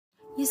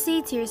You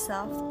say to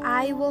yourself,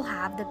 I will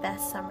have the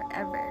best summer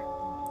ever.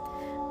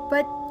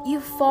 But you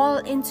fall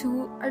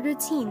into a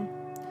routine.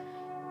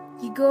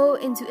 You go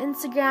into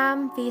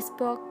Instagram,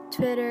 Facebook,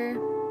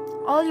 Twitter,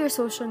 all your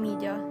social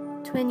media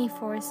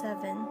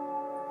 24/7.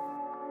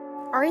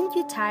 Aren't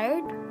you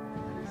tired?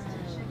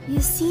 You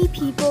see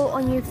people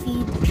on your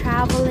feed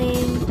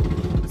traveling,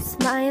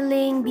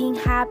 smiling, being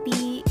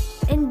happy,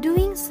 and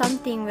doing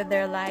something with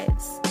their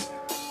lives.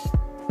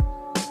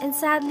 And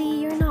sadly,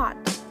 you're not.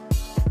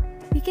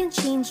 We can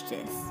change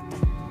this.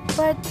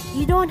 But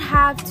you don't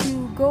have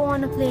to go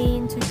on a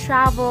plane to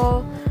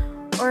travel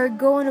or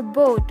go on a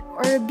boat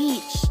or a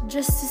beach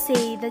just to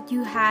say that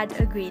you had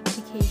a great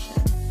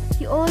vacation.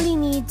 You only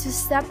need to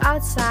step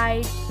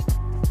outside,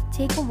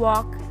 take a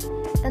walk,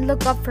 and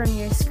look up from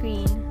your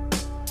screen.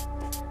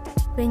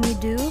 When you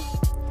do,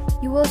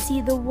 you will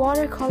see the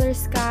watercolor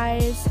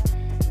skies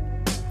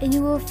and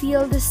you will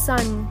feel the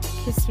sun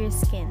kiss your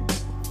skin.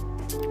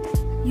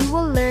 You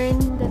will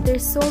learn that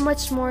there's so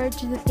much more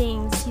to the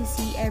things you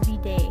see every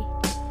day.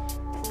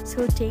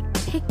 So take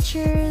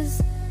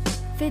pictures,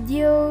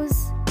 videos,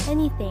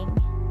 anything.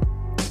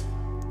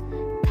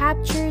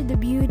 Capture the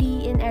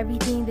beauty in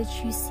everything that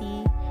you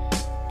see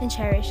and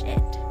cherish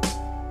it.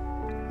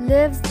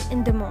 Live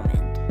in the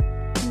moment,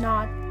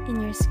 not in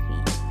your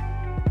screen.